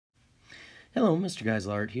Hello, Mr.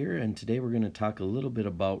 Geisler here, and today we're going to talk a little bit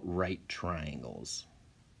about right triangles.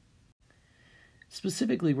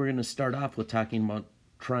 Specifically, we're going to start off with talking about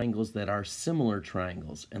triangles that are similar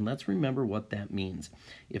triangles, and let's remember what that means.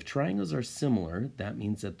 If triangles are similar, that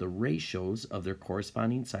means that the ratios of their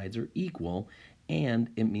corresponding sides are equal, and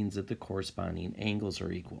it means that the corresponding angles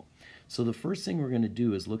are equal. So the first thing we're going to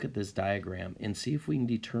do is look at this diagram and see if we can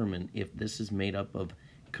determine if this is made up of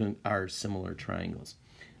our similar triangles.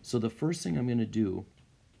 So the first thing I'm going to do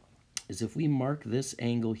is if we mark this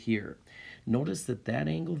angle here, notice that that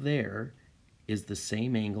angle there is the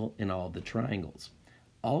same angle in all the triangles.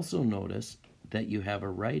 Also notice that you have a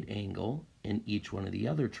right angle in each one of the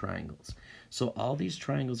other triangles. So all these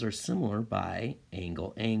triangles are similar by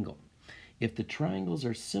angle, angle. If the triangles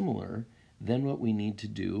are similar, then what we need to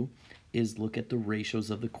do is look at the ratios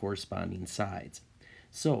of the corresponding sides.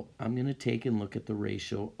 So I'm going to take and look at the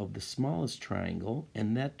ratio of the smallest triangle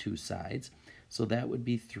and that two sides. So that would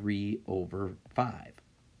be 3/5.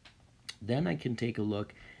 Then I can take a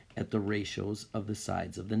look at the ratios of the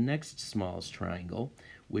sides of the next smallest triangle,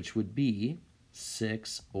 which would be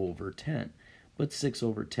 6/10. But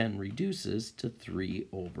 6/10 reduces to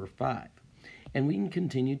 3/5. And we can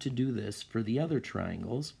continue to do this for the other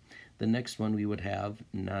triangles. The next one we would have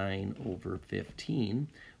 9/15,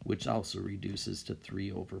 which also reduces to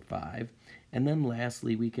 3/5. And then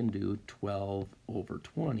lastly we can do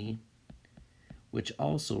 12/20, which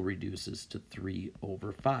also reduces to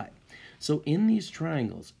 3/5. So in these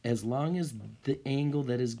triangles, as long as the angle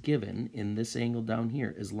that is given in this angle down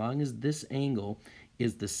here, as long as this angle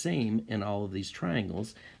is the same in all of these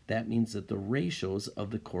triangles, that means that the ratios of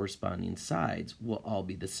the corresponding sides will all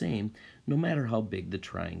be the same, no matter how big the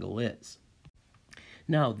triangle is.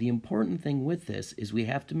 Now, the important thing with this is we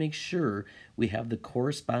have to make sure we have the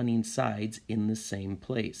corresponding sides in the same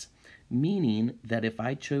place, meaning that if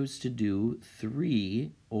I chose to do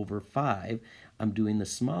 3/5, I'm doing the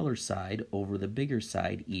smaller side over the bigger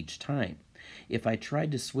side each time. If I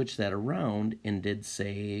tried to switch that around and did,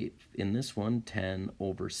 say, in this one,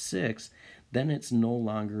 10/6, then it no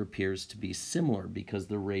longer appears to be similar because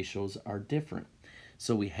the ratios are different.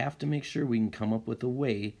 So we have to make sure we can come up with a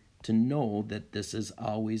way to know that this is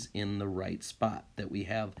always in the right spot, that we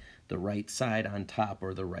have the right side on top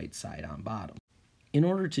or the right side on bottom. In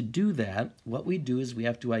order to do that, what we do is we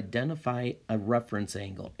have to identify a reference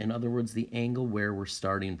angle. In other words, the angle where we're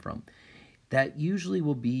starting from. That usually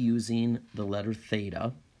will be using the letter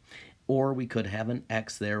theta, or we could have an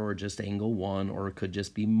X there, or just angle 1, or it could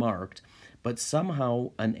just be marked, but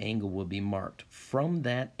somehow an angle will be marked. From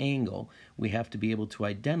that angle, we have to be able to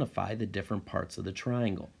identify the different parts of the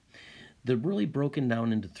triangle. They're really broken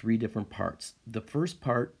down into 3 different parts. The first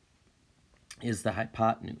part is the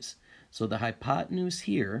hypotenuse. So the hypotenuse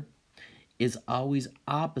here is always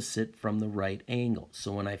opposite from the right angle.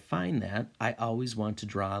 So when I find that, I always want to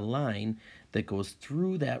draw a line that goes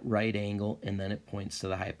through that right angle and then it points to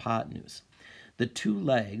the hypotenuse. The 2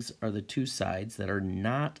 legs are the 2 sides that are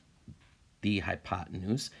not the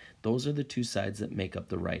hypotenuse. Those are the 2 sides that make up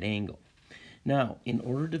the right angle. Now, in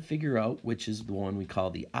order to figure out which is the one we call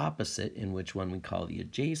the opposite and which one we call the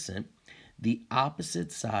adjacent, the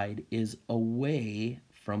opposite side is away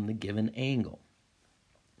from the given angle.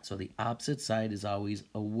 So the opposite side is always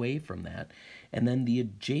away from that. And then the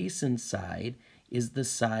adjacent side is the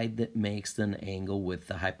side that makes an angle with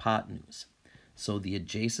the hypotenuse. So the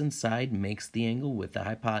adjacent side makes the angle with the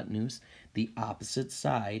hypotenuse. The opposite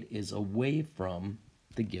side is away from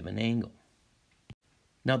the given angle.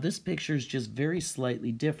 Now this picture is just very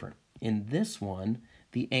slightly different. In this one,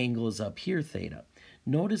 the angle is up here, theta.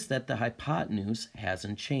 Notice that the hypotenuse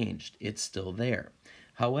hasn't changed. It's still there.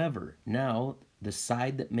 However, now the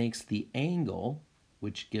side that makes the angle,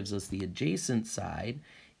 which gives us the adjacent side,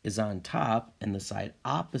 is on top, and the side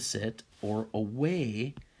opposite or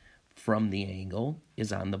away from the angle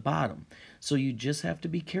is on the bottom. So you just have to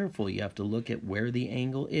be careful. You have to look at where the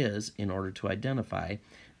angle is in order to identify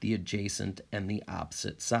the adjacent and the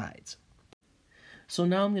opposite sides. So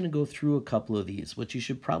now I'm going to go through a couple of these. What you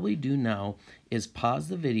should probably do now is pause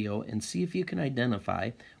the video and see if you can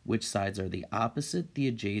identify which sides are the opposite, the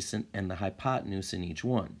adjacent, and the hypotenuse in each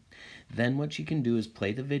one. Then what you can do is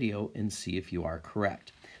play the video and see if you are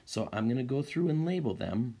correct. So I'm going to go through and label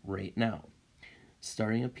them right now.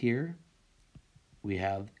 Starting up here, we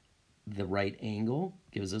have the right angle,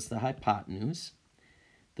 gives us the hypotenuse.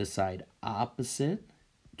 The side opposite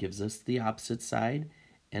gives us the opposite side,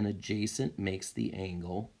 and adjacent makes the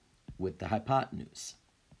angle with the hypotenuse.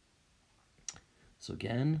 So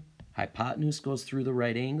again, hypotenuse goes through the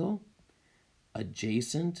right angle,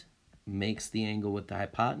 adjacent makes the angle with the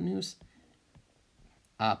hypotenuse,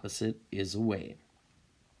 opposite is away.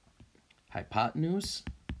 Hypotenuse,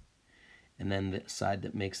 and then the side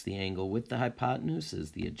that makes the angle with the hypotenuse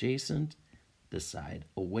is the adjacent. The side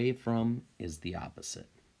away from is the opposite.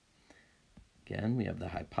 Again, we have the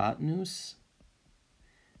hypotenuse,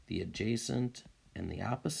 the adjacent, and the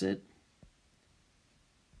opposite.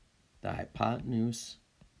 The hypotenuse,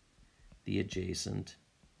 the adjacent,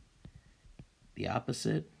 the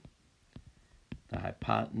opposite, the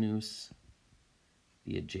hypotenuse,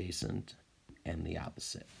 the adjacent, and the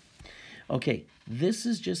opposite. Okay, this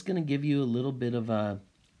is just going to give you a little bit of a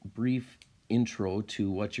brief intro to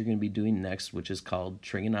what you're going to be doing next, which is called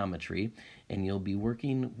trigonometry, and you'll be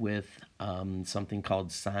working with something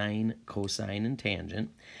called sine, cosine, and tangent.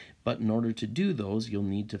 But in order to do those, you'll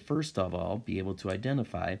need to first of all be able to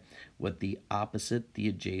identify what the opposite, the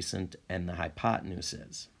adjacent, and the hypotenuse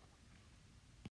is.